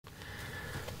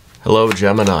Hello,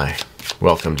 Gemini.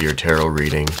 Welcome to your tarot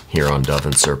reading here on Dove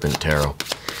and Serpent Tarot.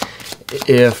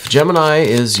 If Gemini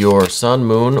is your sun,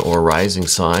 moon, or rising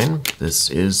sign,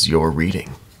 this is your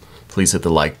reading. Please hit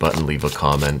the like button, leave a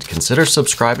comment. Consider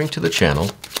subscribing to the channel,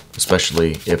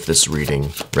 especially if this reading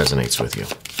resonates with you.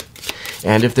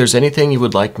 And if there's anything you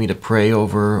would like me to pray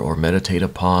over or meditate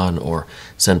upon or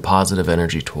send positive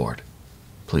energy toward,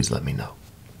 please let me know.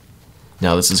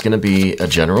 Now, this is going to be a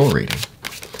general reading.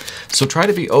 So try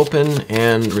to be open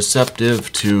and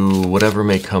receptive to whatever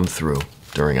may come through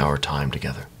during our time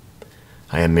together.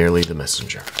 I am merely the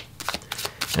messenger.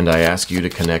 And I ask you to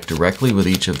connect directly with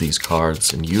each of these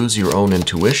cards and use your own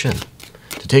intuition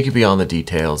to take you beyond the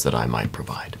details that I might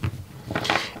provide.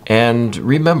 And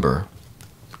remember,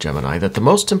 Gemini, that the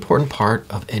most important part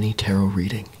of any tarot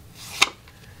reading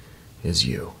is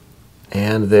you.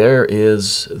 And there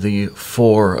is the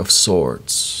Four of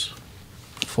Swords.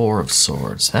 Four of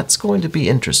Swords. That's going to be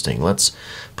interesting. Let's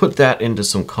put that into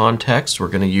some context. We're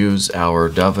going to use our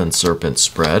Dove and Serpent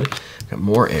spread. Got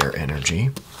more air energy.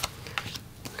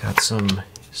 Got some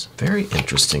very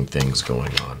interesting things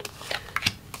going on.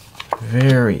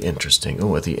 Very interesting. Oh,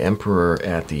 with the Emperor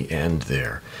at the end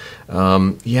there.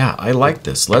 Yeah, I like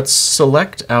this. Let's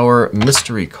select our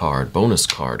mystery card, bonus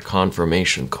card,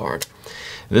 confirmation card.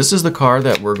 This is the card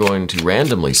that we're going to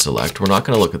randomly select. We're not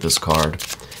going to look at this card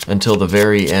until the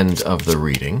very end of the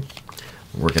reading.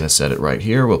 We're going to set it right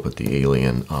here. We'll put the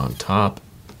alien on top.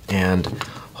 And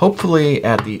hopefully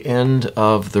at the end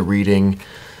of the reading,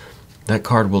 that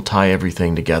card will tie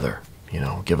everything together. You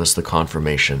know, give us the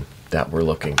confirmation that we're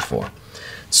looking for.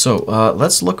 So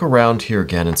let's look around here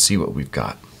again and see what we've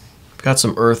got. We've got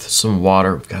some earth, some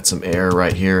water, we've got some air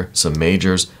right here, some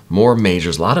majors, more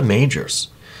majors, a lot of majors.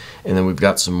 And then we've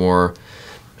got some more,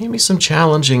 maybe some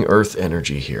challenging earth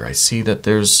energy here. I see that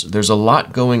there's a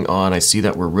lot going on. I see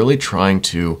that we're really trying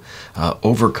to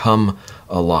overcome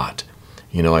a lot.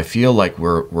 You know, I feel like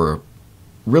we're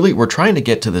trying to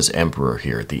get to this Emperor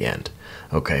here at the end.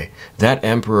 Okay, that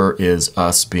Emperor is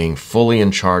us being fully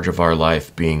in charge of our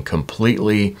life, being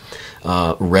completely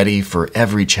ready for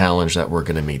every challenge that we're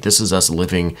going to meet. This is us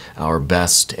living our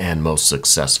best and most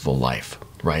successful life,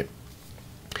 right?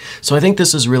 So I think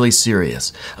this is really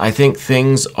serious. I think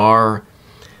things are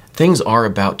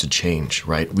about to change,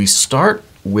 right? We start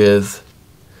with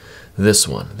this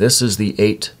one. This is the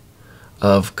Eight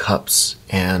of Cups,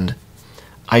 and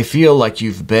I feel like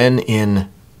you've been in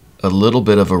a little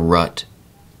bit of a rut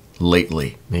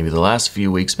lately, maybe the last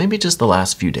few weeks, maybe just the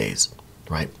last few days,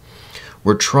 right?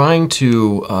 We're trying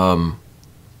to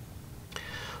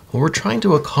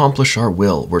accomplish our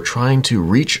will. We're trying to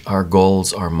reach our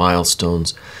goals, our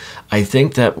milestones. I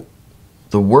think that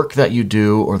the work that you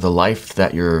do or the life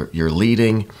that you're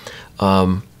leading,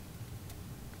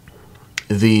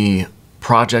 the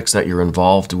projects that you're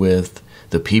involved with,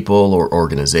 the people or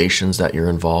organizations that you're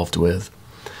involved with,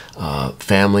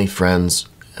 family, friends,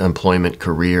 employment,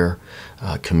 career,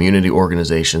 community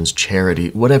organizations, charity,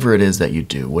 whatever it is that you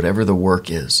do, whatever the work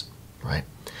is, right?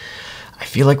 I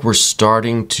feel like we're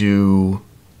starting to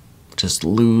just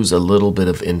lose a little bit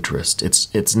of interest.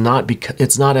 It's not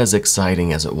as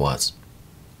exciting as it was,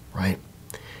 right?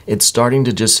 It's starting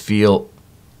to just feel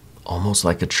almost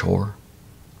like a chore,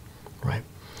 right?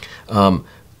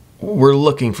 We're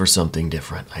looking for something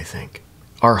different, I think.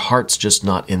 Our heart's just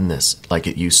not in this like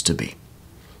it used to be,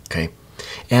 okay?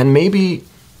 And maybe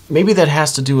that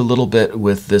has to do a little bit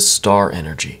with this star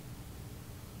energy,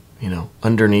 you know,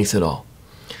 underneath it all.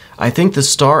 I think the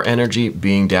star energy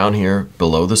being down here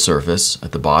below the surface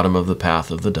at the bottom of the path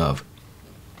of the dove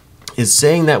is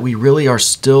saying that we really are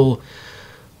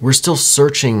we're still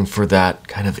searching for that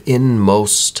kind of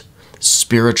inmost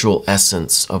spiritual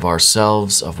essence of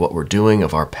ourselves, of what we're doing,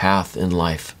 of our path in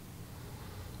life.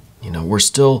 You know, we're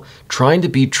still trying to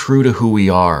be true to who we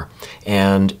are.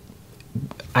 And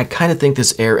I kind of think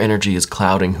this air energy is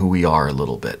clouding who we are a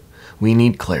little bit. We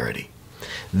need clarity.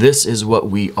 This is what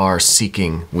we are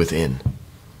seeking within.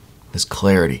 This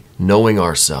clarity, knowing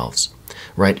ourselves,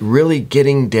 right? Really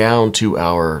getting down to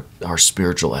our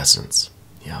spiritual essence.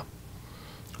 Yeah.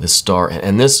 This star,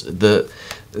 and this,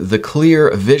 the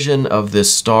clear vision of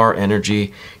this star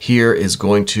energy here is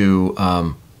going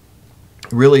to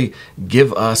really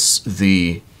give us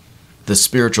the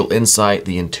spiritual insight,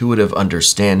 the intuitive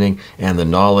understanding, and the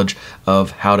knowledge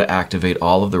of how to activate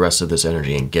all of the rest of this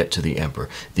energy and get to the Emperor.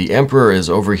 The Emperor is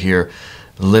over here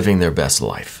living their best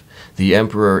life. The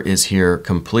Emperor is here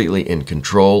completely in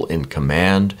control, in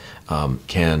command,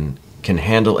 can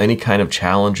handle any kind of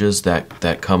challenges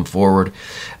that come forward,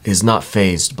 is not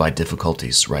fazed by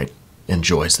difficulties, right?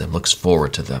 Enjoys them, looks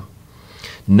forward to them.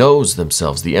 knows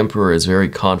themselves. The Emperor is very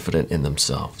confident in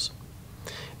themselves,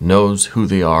 knows who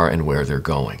they are and where they're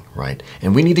going, right?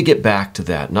 And we need to get back to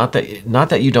that. Not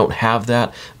that you don't have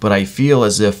that, but I feel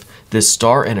as if this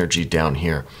star energy down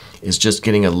here is just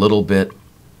getting a little bit,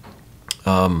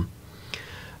 well,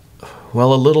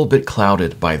 a little bit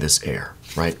clouded by this air,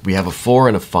 right? We have a 4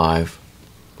 and a 5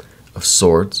 of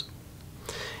swords.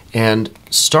 And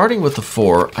starting with the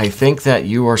 4, I think that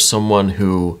you are someone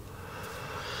who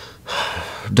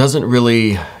doesn't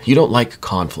really, you don't like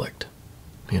conflict,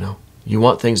 you know? You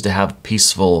want things to have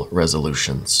peaceful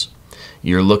resolutions.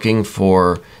 You're looking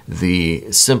for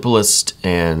the simplest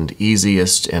and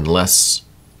easiest and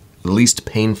least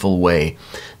painful way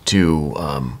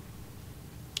to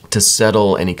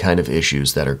settle any kind of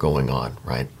issues that are going on,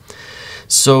 right?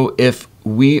 So if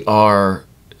we are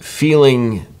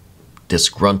feeling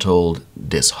disgruntled,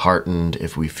 disheartened,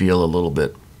 if we feel a little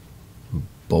bit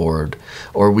bored,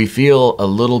 or we feel a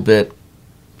little bit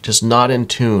just not in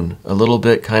tune, a little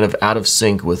bit kind of out of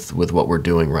sync with what we're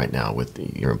doing right now, with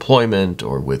your employment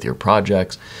or with your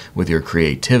projects, with your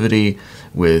creativity,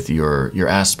 with your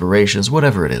aspirations,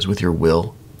 whatever it is, with your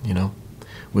will, you know,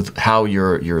 with how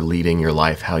you're leading your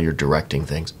life, how you're directing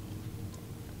things.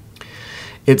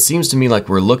 It seems to me like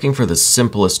we're looking for the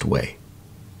simplest way.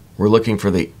 We're looking for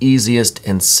the easiest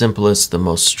and simplest, the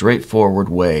most straightforward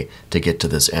way to get to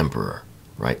this Emperor.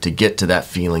 Right, to get to that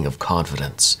feeling of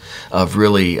confidence, of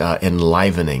really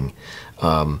enlivening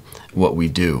what we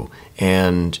do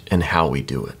and how we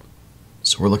do it.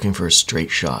 So we're looking for a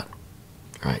straight shot,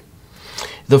 right?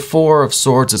 The 4 of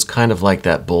Swords is kind of like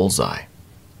that bullseye.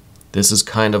 This is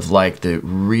kind of like the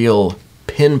real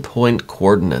pinpoint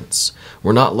coordinates.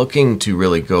 We're not looking to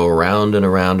really go around and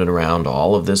around and around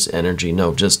all of this energy.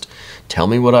 No, just tell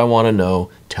me what I want to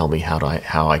know. Tell me how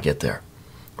I get there.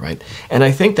 Right? And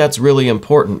I think that's really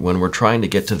important when we're trying to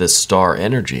get to this star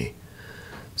energy.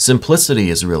 Simplicity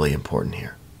is really important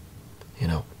here. You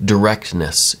know,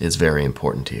 directness is very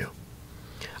important to you.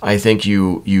 I think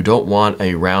you don't want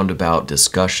a roundabout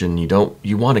discussion. You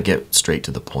want to get straight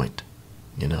to the point,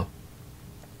 you know.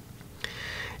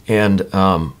 And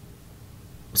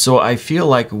so I feel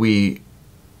like we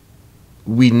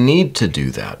need to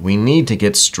do that. We need to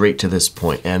get straight to this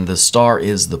point, and the star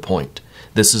is the point.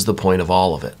 This is the point of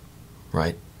all of it,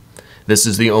 right? This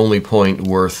is the only point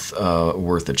worth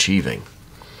achieving.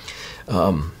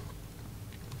 But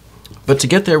to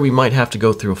get there, we might have to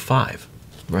go through a 5,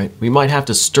 right? We might have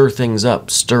to stir things up,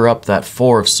 stir up that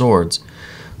 4 of Swords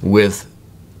with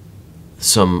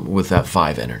that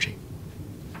 5 energy.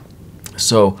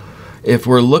 So if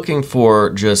we're looking for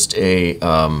just a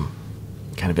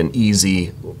kind of an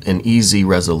easy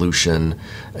resolution,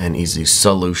 an easy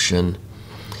solution,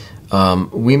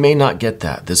 we may not get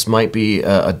that. This might be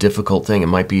a difficult thing. It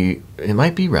might be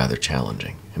rather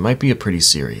challenging. It might be a pretty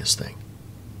serious thing.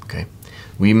 Okay,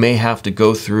 we may have to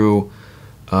go through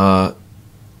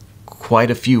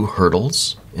quite a few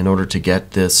hurdles in order to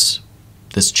get this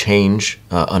change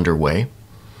underway.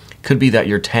 Could be that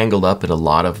you're tangled up in a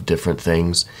lot of different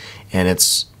things, and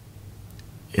it's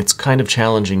kind of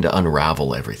challenging to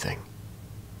unravel everything.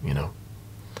 You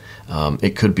know,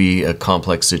 it could be a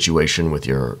complex situation with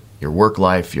your work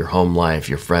life, your home life,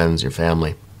 your friends, your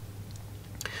family,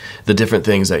 the different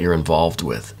things that you're involved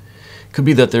with. Could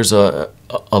be that there's a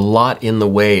lot in the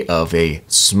way of a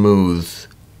smooth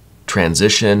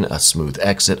transition, a smooth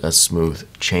exit, a smooth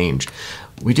change.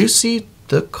 We do see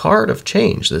the card of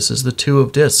change. This is the 2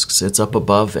 of Discs. It's up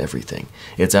above everything.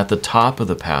 It's at the top of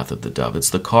the path of the dove. It's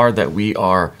the card that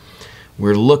we're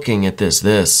looking at this.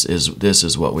 This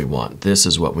is what we want. This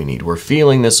is what we need. We're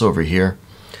feeling this over here.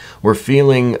 We're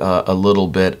feeling a little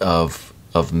bit of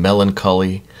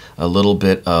melancholy, a little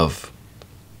bit of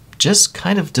just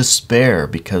kind of despair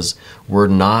because we're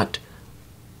not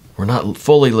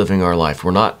fully living our life.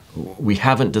 We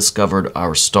haven't discovered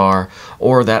our star,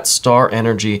 or that star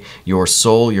energy, your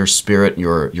soul, your spirit,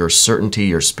 your certainty,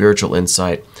 your spiritual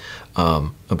insight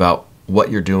about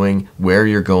what you're doing, where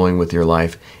you're going with your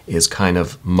life is kind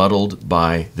of muddled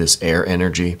by this air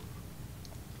energy.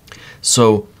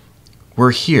 So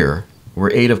we're here,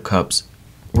 we're 8 of Cups,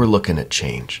 we're looking at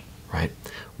change, right?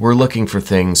 We're looking for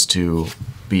things to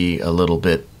be a little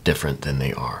bit different than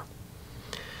they are.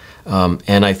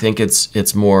 And I think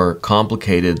it's more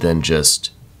complicated than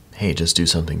just, hey, just do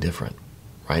something different,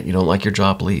 right? You don't like your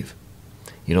job, leave.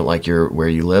 You don't like where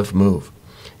you live, move.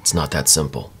 It's not that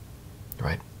simple,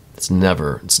 right? It's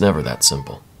never that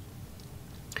simple.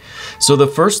 So the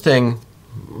first thing,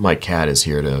 my cat is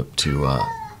here to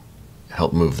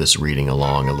help move this reading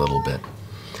along a little bit.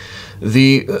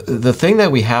 The thing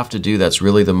that we have to do that's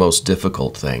really the most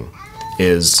difficult thing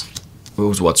is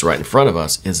who's what's right in front of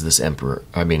us is this Emperor.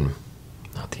 I mean,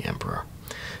 not the Emperor.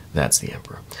 That's the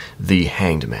Emperor. The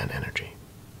Hanged Man energy.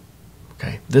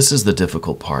 Okay? This is the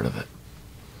difficult part of it.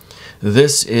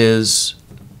 This is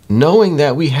knowing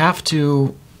that we have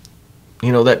to,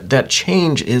 that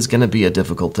change is going to be a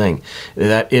difficult thing.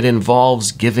 That it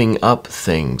involves giving up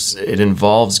things. It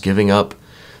involves giving up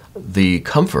the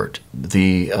comfort,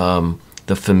 the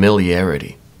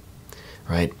familiarity,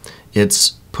 right?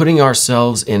 It's putting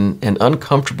ourselves in an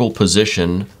uncomfortable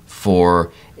position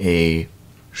for a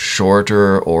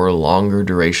shorter or longer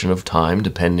duration of time,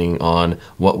 depending on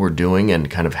what we're doing and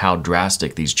kind of how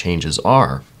drastic these changes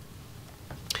are.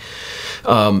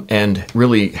 And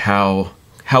really how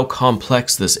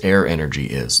complex this air energy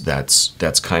is.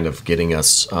 That's kind of getting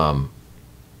us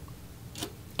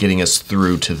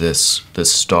through to this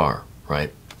star,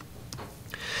 right?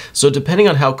 So depending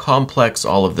on how complex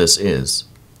all of this is,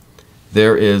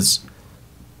 there is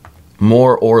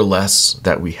more or less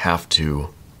that we have to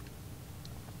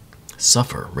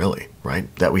suffer, really,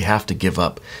 right? That we have to give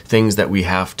up, things that we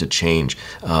have to change,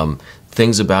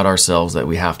 things about ourselves that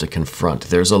we have to confront.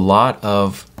 There's a lot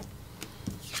of,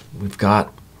 we've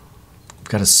got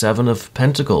a Seven of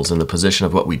Pentacles in the position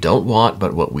of what we don't want,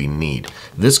 but what we need.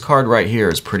 This card right here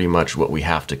is pretty much what we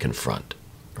have to confront,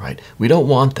 right? We don't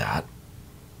want that.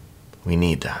 We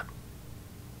need that.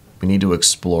 We need to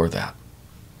explore that.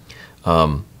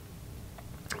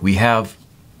 We have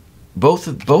both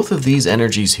of these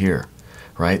energies here,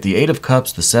 right? The Eight of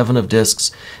Cups, the Seven of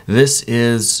Discs. This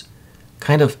is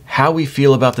kind of how we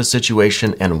feel about the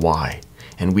situation and why.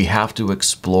 And we have to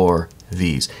explore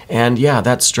these. And yeah,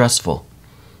 that's stressful,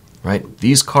 right?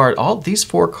 These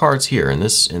four cards here in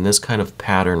this kind of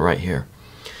pattern right here.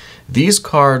 These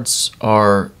cards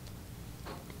are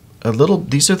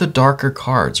these are the darker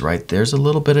cards, right? There's a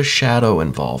little bit of shadow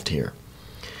involved here.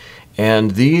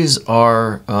 And these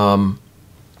are,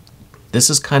 this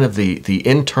is kind of the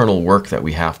internal work that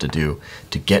we have to do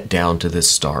to get down to this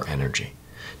star energy,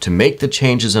 to make the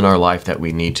changes in our life that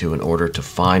we need to in order to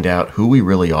find out who we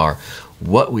really are,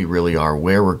 what we really are,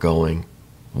 where we're going,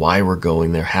 why we're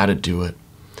going there, how to do it,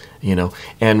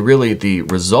 And really the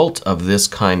result of this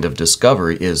kind of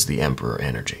discovery is the Emperor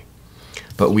energy.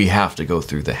 But we have to go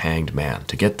through the Hanged Man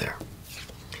to get there.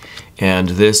 And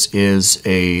this is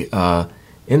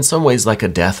in some ways like a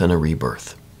death and a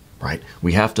rebirth, right?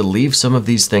 We have to leave some of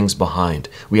these things behind.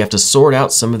 We have to sort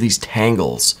out some of these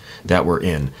tangles that we're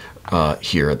in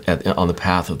here on the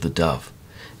path of the dove.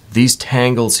 These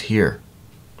tangles here,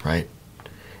 right?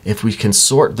 If we can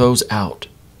sort those out,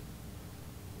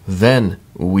 then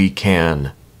we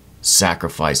can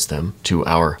sacrifice them to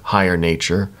our higher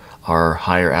nature, our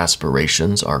higher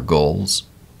aspirations, our goals,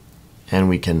 and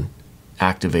we can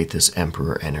activate this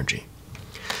Emperor energy.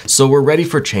 So we're ready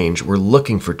for change, we're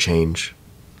looking for change,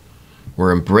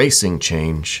 we're embracing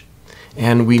change,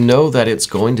 and we know that it's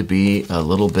going to be a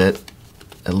little bit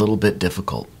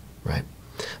difficult, right?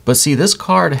 But see, this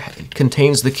card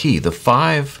contains the key. The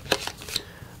Five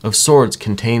of Swords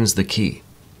contains the key.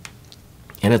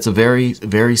 And it's a very,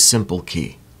 very simple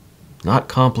key. Not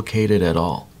complicated at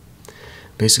all.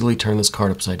 Basically, turn this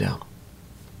card upside down.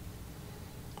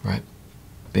 Right?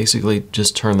 Basically,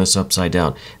 just turn this upside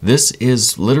down. This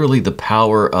is literally the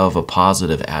power of a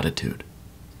positive attitude.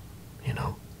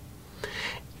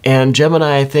 And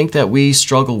Gemini, I think that we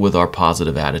struggle with our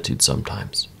positive attitude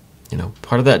sometimes.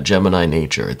 Part of that Gemini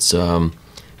nature. It's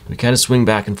we kind of swing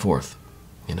back and forth.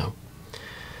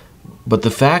 But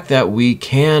the fact that we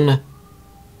can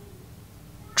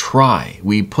try,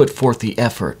 we put forth the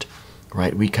effort,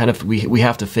 right? We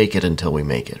have to fake it until we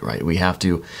make it, right? We have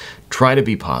to try to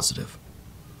be positive.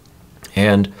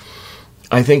 And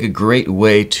I think a great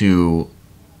way to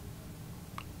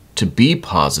be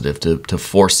positive, to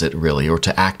force it really, or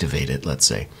to activate it, let's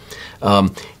say,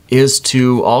 is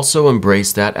to also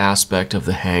embrace that aspect of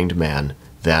the Hanged Man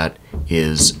that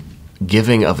is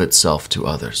giving of itself to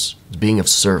others, being of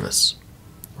service,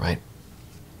 right?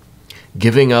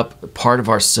 Giving up part of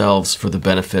ourselves for the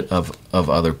benefit of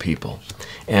other people.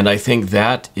 And I think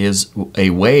that is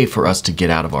a way for us to get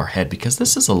out of our head, because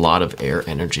this is a lot of air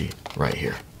energy right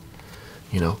here.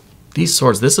 These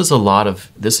swords, this is a lot of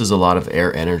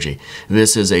air energy.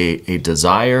 This is a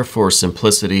desire for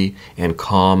simplicity and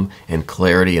calm and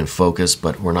clarity and focus,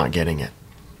 but we're not getting it,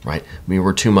 right?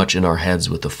 We're too much in our heads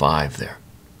with the Five there.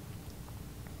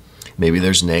 Maybe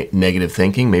there's negative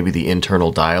thinking. Maybe the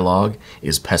internal dialogue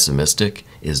is pessimistic,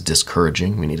 is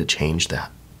discouraging. We need to change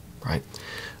that, right?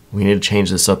 We need to change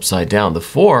this upside down. The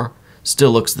Four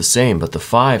still looks the same, but the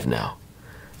Five now,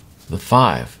 the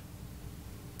Five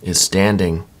is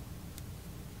standing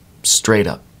straight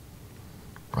up,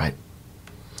 right?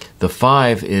 The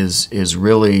 5 is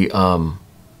really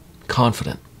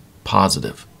confident,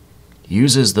 positive,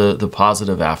 uses the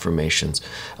positive affirmations,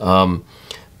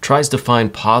 tries to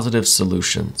find positive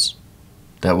solutions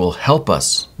that will help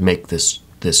us make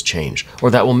this change, or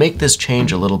that will make this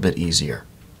change a little bit easier.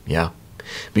 Yeah,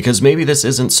 because maybe this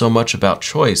isn't so much about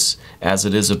choice as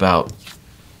it is about,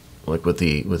 like with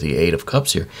the 8 of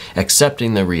Cups here,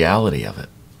 accepting the reality of it.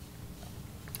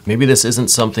 Maybe this isn't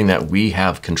something that we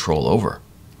have control over.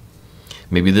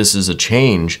 Maybe this is a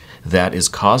change that is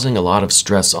causing a lot of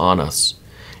stress on us,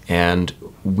 and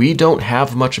we don't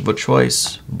have much of a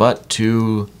choice but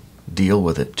to deal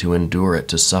with it, to endure it,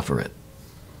 to suffer it.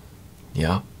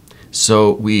 Yeah?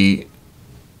 So we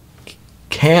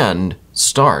can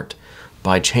start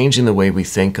by changing the way we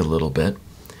think a little bit,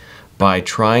 by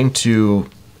trying to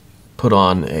put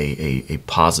on a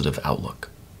positive outlook,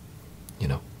 you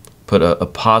know, put a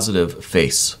positive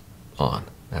face on,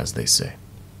 as they say.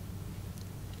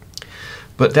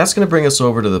 But that's going to bring us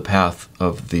over to the path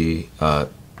of the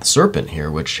serpent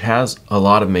here, which has a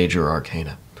lot of major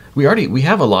arcana. We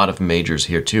have a lot of majors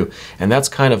here too, and that's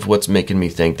kind of what's making me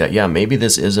think that, yeah, maybe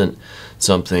this isn't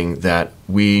something that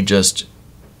we just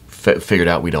figured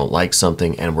out we don't like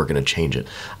something and we're going to change it.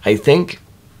 I think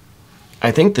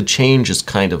the change is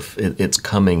kind of, it's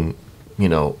coming, you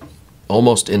know,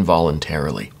 almost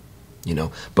involuntarily, you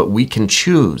know, but we can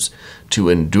choose to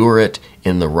endure it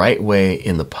in the right way,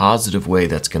 in the positive way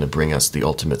that's going to bring us the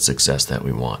ultimate success that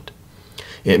we want.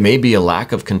 It may be a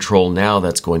lack of control now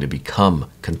that's going to become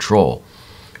control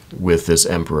with this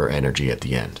Emperor energy at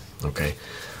the end, okay?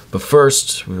 But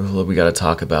first, we got to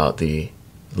talk about the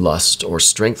Lust or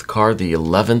Strength card, the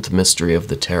 11th mystery of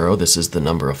the tarot. This is the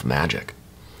number of magic.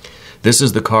 This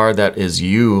is the card that is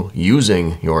you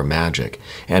using your magic.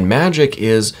 And magic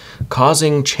is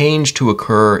causing change to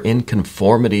occur in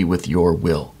conformity with your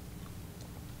will,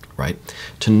 right?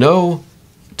 To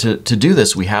do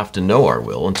this, we have to know our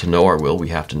will. And to know our will, we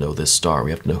have to know this star. We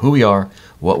have to know who we are,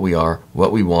 what we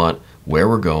want, where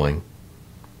we're going,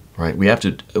 right? We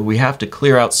have to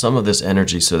clear out some of this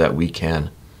energy so that we can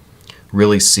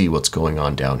really see what's going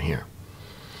on down here.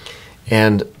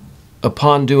 And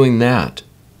upon doing that,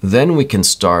 then we can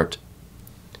start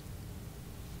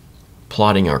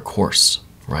plotting our course,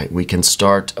 right? We can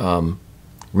start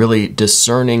really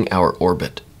discerning our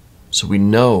orbit, so we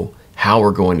know how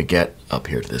we're going to get up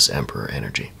here to this Emperor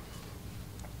energy.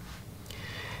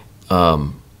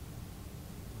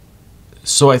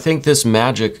 So I think this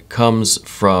magic comes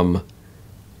from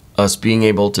us being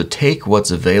able to take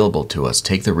what's available to us,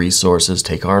 take the resources,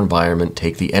 take our environment,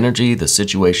 take the energy, the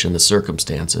situation, the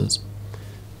circumstances,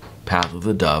 path of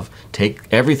the dove, take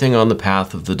everything on the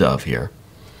path of the dove here,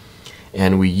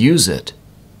 and we use it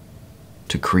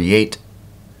to create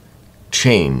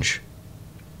change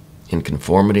in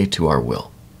conformity to our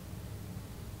will.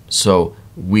 So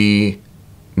we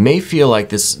may feel like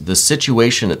the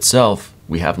situation itself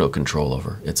we have no control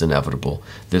over. It's inevitable.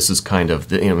 This is kind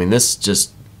of, I mean, this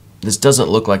doesn't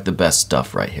look like the best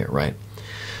stuff right here, right?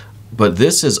 But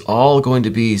this is all going to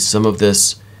be some of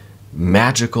this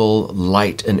magical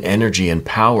light and energy and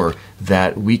power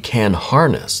that we can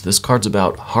harness. This card's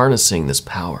about harnessing this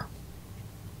power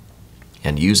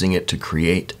and using it to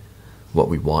create what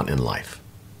we want in life,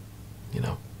 you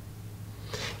know.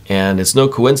 And it's no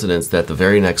coincidence that the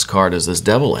very next card is this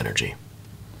devil energy,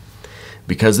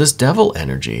 because this devil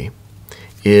energy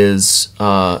is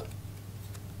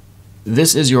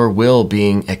this is your will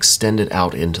being extended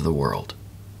out into the world.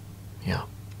 Yeah.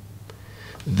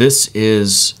 This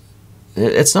is,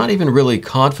 it's not even really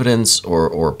confidence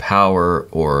or power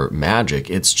or magic.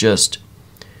 It's just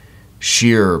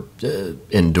sheer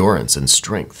endurance and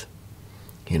strength.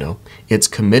 You know, it's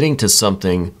committing to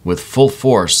something with full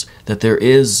force that there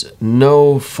is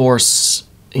no force,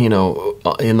 you know,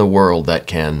 in the world that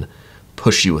can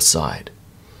push you aside.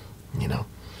 You know,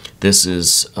 this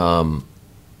is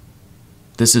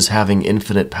having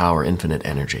infinite power, infinite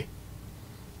energy.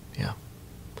 Yeah.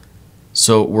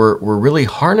 So we're really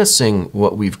harnessing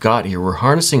what we've got here. We're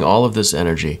harnessing all of this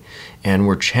energy, and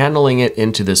we're channeling it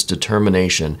into this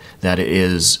determination that it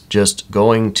is just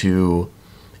going to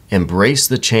embrace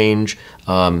the change,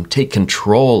 take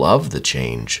control of the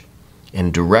change,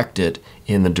 and direct it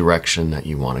in the direction that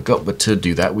you want to go. But to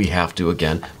do that, we have to,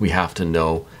 again, we have to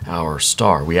know our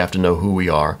star. We have to know who we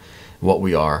are, what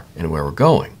we are, and where we're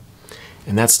going.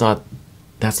 And that's not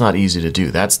easy to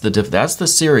do. That's the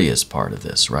serious part of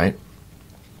this, right?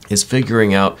 Is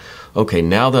figuring out, okay,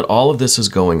 now that all of this is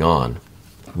going on,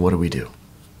 what do we do?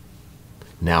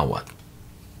 Now what?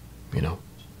 You know?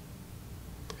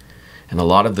 And a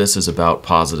lot of this is about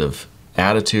positive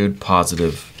attitude,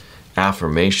 positive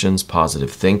affirmations,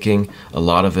 positive thinking. A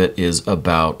lot of it is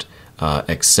about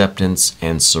acceptance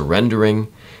and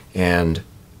surrendering and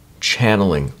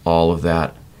channeling all of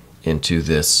that into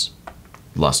this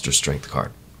luster strength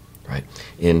card, right?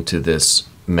 Into this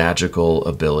magical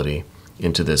ability,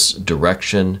 into this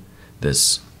direction,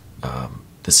 this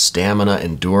stamina,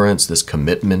 endurance, this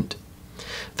commitment.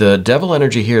 The devil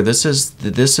energy here, this is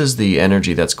the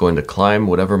energy that's going to climb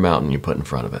whatever mountain you put in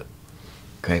front of it.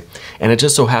 Okay? And it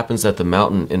just so happens that the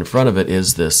mountain in front of it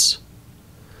is this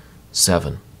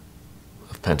 7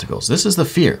 of Pentacles. This is the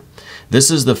fear. This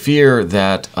is the fear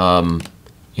that,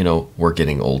 you know, we're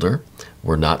getting older.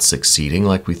 We're not succeeding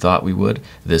like we thought we would.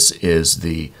 This is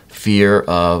the fear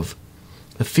of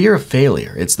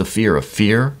failure. It's the fear of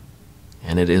fear,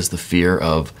 and it is the fear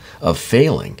of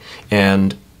failing.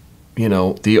 And, you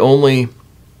know, the only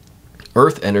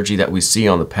earth energy that we see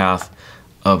on the path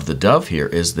of the dove here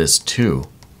is this 2.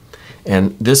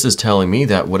 And this is telling me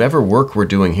that whatever work we're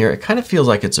doing here, it kind of feels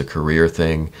like it's a career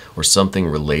thing or something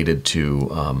related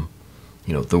to,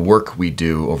 you know, the work we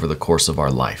do over the course of our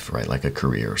life, right? Like a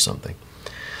career or something.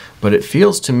 But it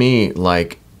feels to me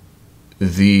like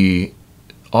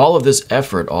all of this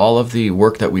effort, all of the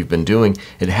work that we've been doing,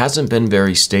 it hasn't been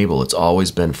very stable. It's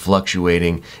always been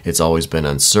fluctuating. It's always been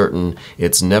uncertain.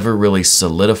 It's never really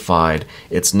solidified.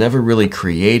 It's never really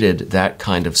created that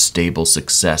kind of stable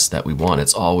success that we want.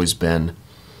 It's always been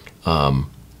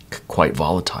quite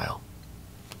volatile.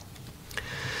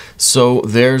 So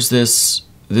there's this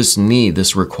need,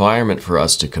 this requirement for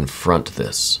us to confront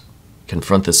this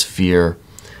fear.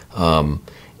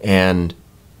 And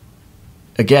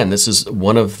again, this is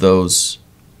one of those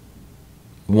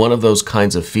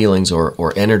kinds of feelings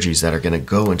or energies that are going to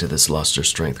go into this luster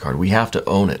strength card. We have to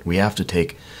own it. We have to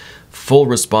take full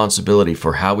responsibility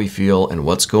for how we feel and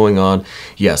what's going on.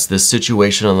 Yes, this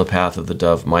situation on the path of the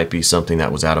dove might be something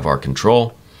that was out of our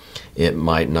control. It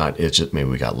might not. It's just maybe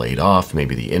we got laid off.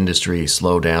 Maybe the industry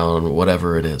slowed down.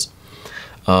 Whatever it is.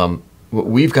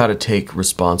 We've got to take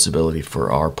responsibility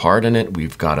for our part in it.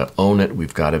 We've got to own it.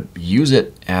 We've got to use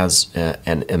it as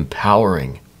an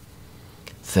empowering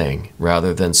thing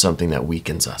rather than something that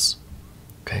weakens us.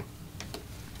 Okay.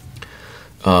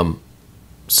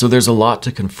 So there's a lot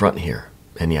to confront here.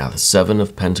 And yeah, the 7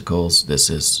 of Pentacles, this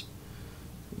is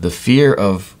the fear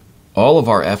of all of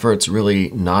our efforts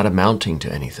really not amounting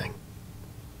to anything.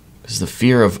 This is the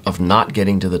fear of not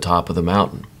getting to the top of the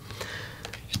mountain.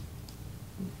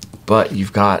 But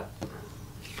you've got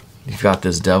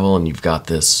this devil and you've got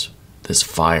this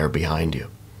fire behind you,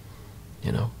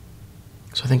 you know.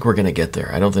 So I think we're going to get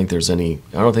there. I don't think there's any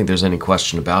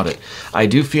question about it. I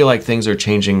do feel like things are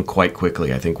changing quite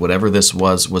quickly. I think whatever this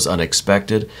was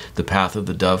unexpected. The path of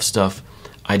the dove stuff.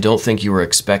 I don't think you were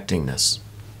expecting this,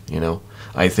 you know.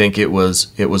 I think it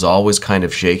was always kind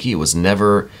of shaky. It was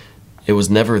never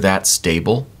that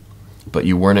stable, but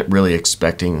you weren't really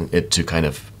expecting it to kind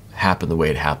of happen the way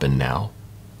it happened now.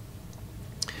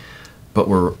 But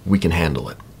we can handle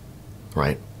it,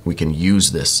 right? We can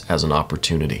use this as an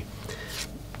opportunity.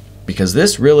 Because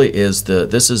this really is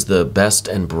the best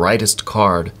and brightest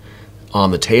card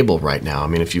on the table right now. I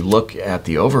mean, if you look at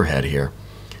the overhead here,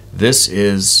 this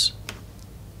is,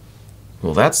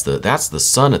 well, that's the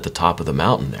sun at the top of the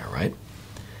mountain there, right?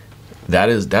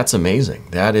 That's amazing.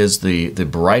 That is the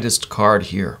brightest card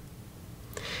here.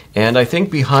 And I think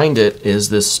behind it is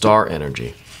this star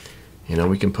energy. You know,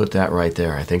 we can put that right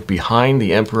there. I think behind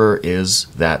the Emperor is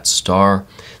that star.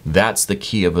 That's the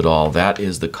key of it all. That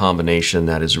is the combination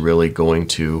that is really going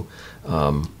to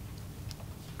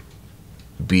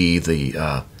be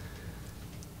the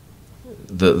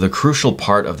crucial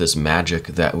part of this magic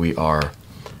that we are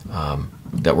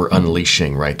that we're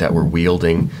unleashing, right? That we're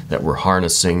wielding, that we're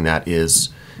harnessing. That is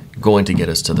going to get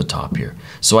us to the top here.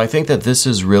 So I think that this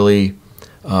is really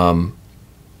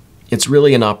it's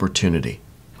really an opportunity,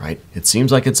 right? It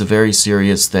seems like it's a very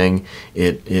serious thing.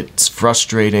 It's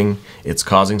frustrating. It's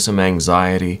causing some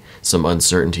anxiety, some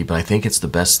uncertainty, but I think it's the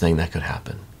best thing that could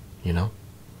happen, you know?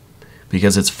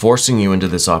 Because it's forcing you into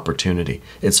this opportunity.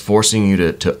 It's forcing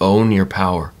you to own your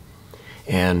power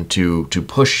and to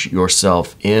push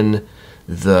yourself in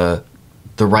the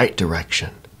right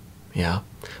direction, yeah?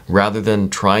 Rather than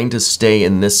trying to stay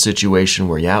in this situation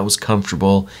where, yeah, it was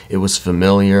comfortable, it was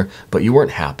familiar, but you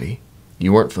weren't happy,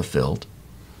 you weren't fulfilled.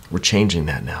 We're changing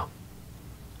that now,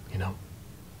 you know.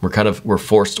 We're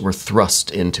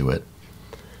thrust into it.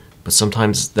 But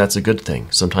sometimes that's a good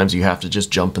thing. Sometimes you have to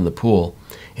just jump in the pool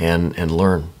and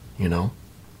learn, you know.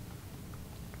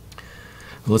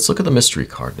 Let's look at the mystery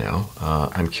card now.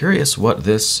 I'm curious what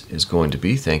this is going to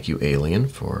be. Thank you, Alien,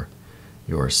 for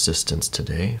your assistance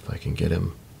today. If I can get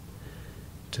him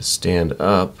to stand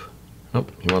up. Oh,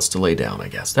 he wants to lay down, I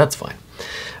guess. That's fine.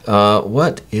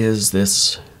 What is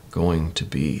this going to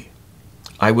be?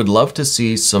 I would love to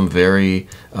see some very,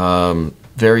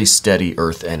 very steady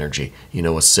earth energy. You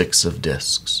know, a 6 of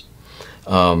discs.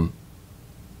 Well,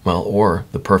 or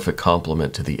the perfect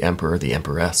complement to the Emperor, the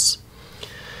Empress.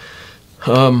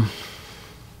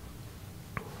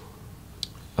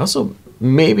 Also,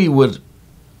 maybe would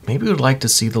like to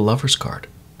see the Lover's card.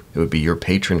 It would be your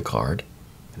patron card.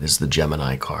 It is the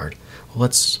Gemini card. Well,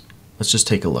 let's just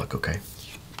take a look, okay?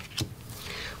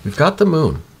 We've got the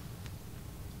Moon.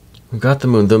 We've got the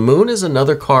Moon. The Moon is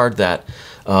another card that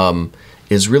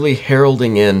is really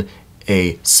heralding in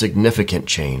a significant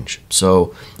change.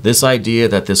 So this idea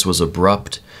that this was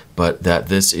abrupt, but that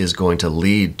this is going to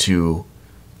lead to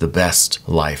the best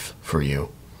life for you,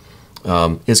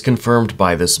 is confirmed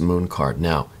by this Moon card.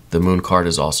 Now, the Moon card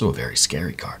is also a very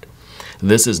scary card.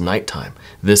 This is nighttime.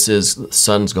 This is the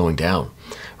sun's going down,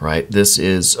 right? This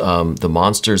is the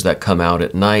monsters that come out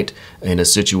at night. In a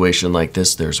situation like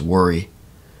this, there's worry,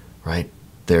 right?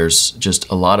 There's just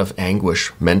a lot of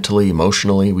anguish mentally,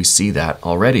 emotionally. We see that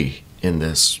already in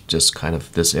this, just kind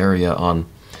of this area on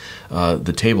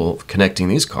the table connecting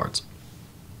these cards.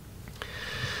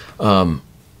 But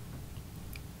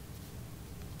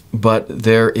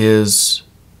there is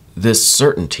this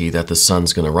certainty that the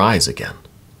sun's going to rise again.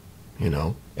 You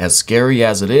know, as scary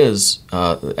as it is,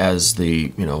 as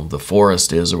the, you know, the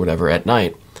forest is or whatever at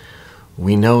night,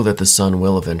 we know that the sun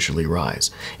will eventually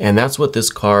rise. And that's what this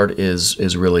card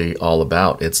is really all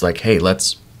about. It's like, hey,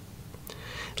 let's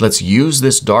use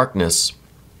this darkness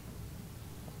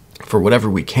for whatever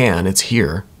we can. It's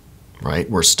here, right?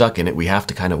 We're stuck in it. We have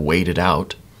to kind of wait it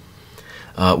out.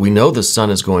 We know the sun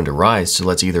is going to rise, so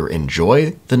let's either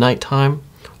enjoy the nighttime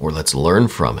or let's learn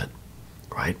from it,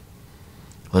 right?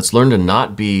 Let's learn to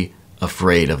not be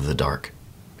afraid of the dark.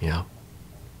 Yeah.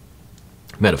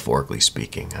 Metaphorically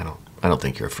speaking, I don't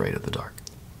think you're afraid of the dark.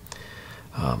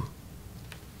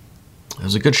 It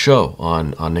was a good show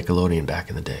on Nickelodeon back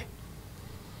in the day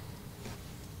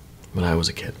when I was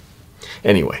a kid.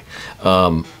 Anyway,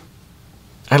 I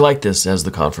like this as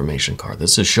the confirmation card.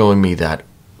 This is showing me that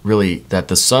really that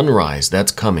the sunrise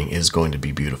that's coming is going to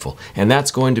be beautiful. And that's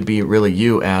going to be really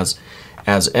you as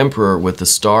Emperor with the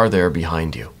star there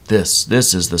behind you. This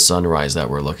is the sunrise that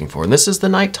we're looking for. And this is the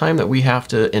nighttime that we have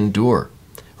to endure,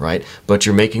 right? But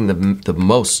you're making the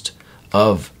most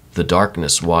of the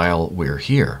darkness while we're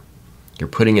here. You're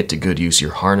putting it to good use.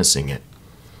 You're harnessing it,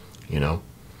 you know?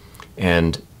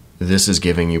 And this is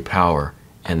giving you power.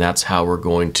 And that's how we're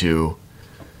going to,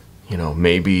 you know,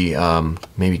 maybe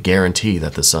guarantee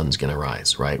that the sun's going to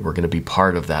rise, right? We're going to be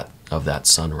part of that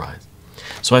sunrise.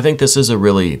 So I think this is a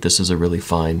really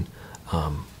fine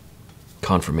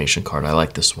confirmation card. I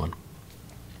like this one.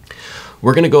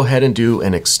 We're going to go ahead and do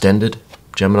an extended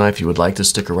Gemini. If you would like to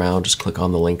stick around, just click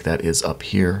on the link that is up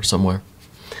here somewhere.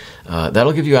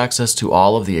 That'll give you access to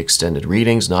all of the extended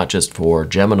readings, not just for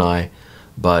Gemini,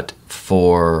 but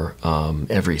for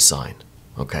every sign.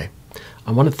 Okay.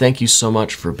 I want to thank you so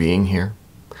much for being here.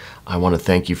 I want to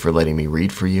thank you for letting me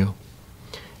read for you.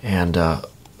 And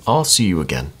I'll see you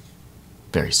again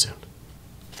very soon.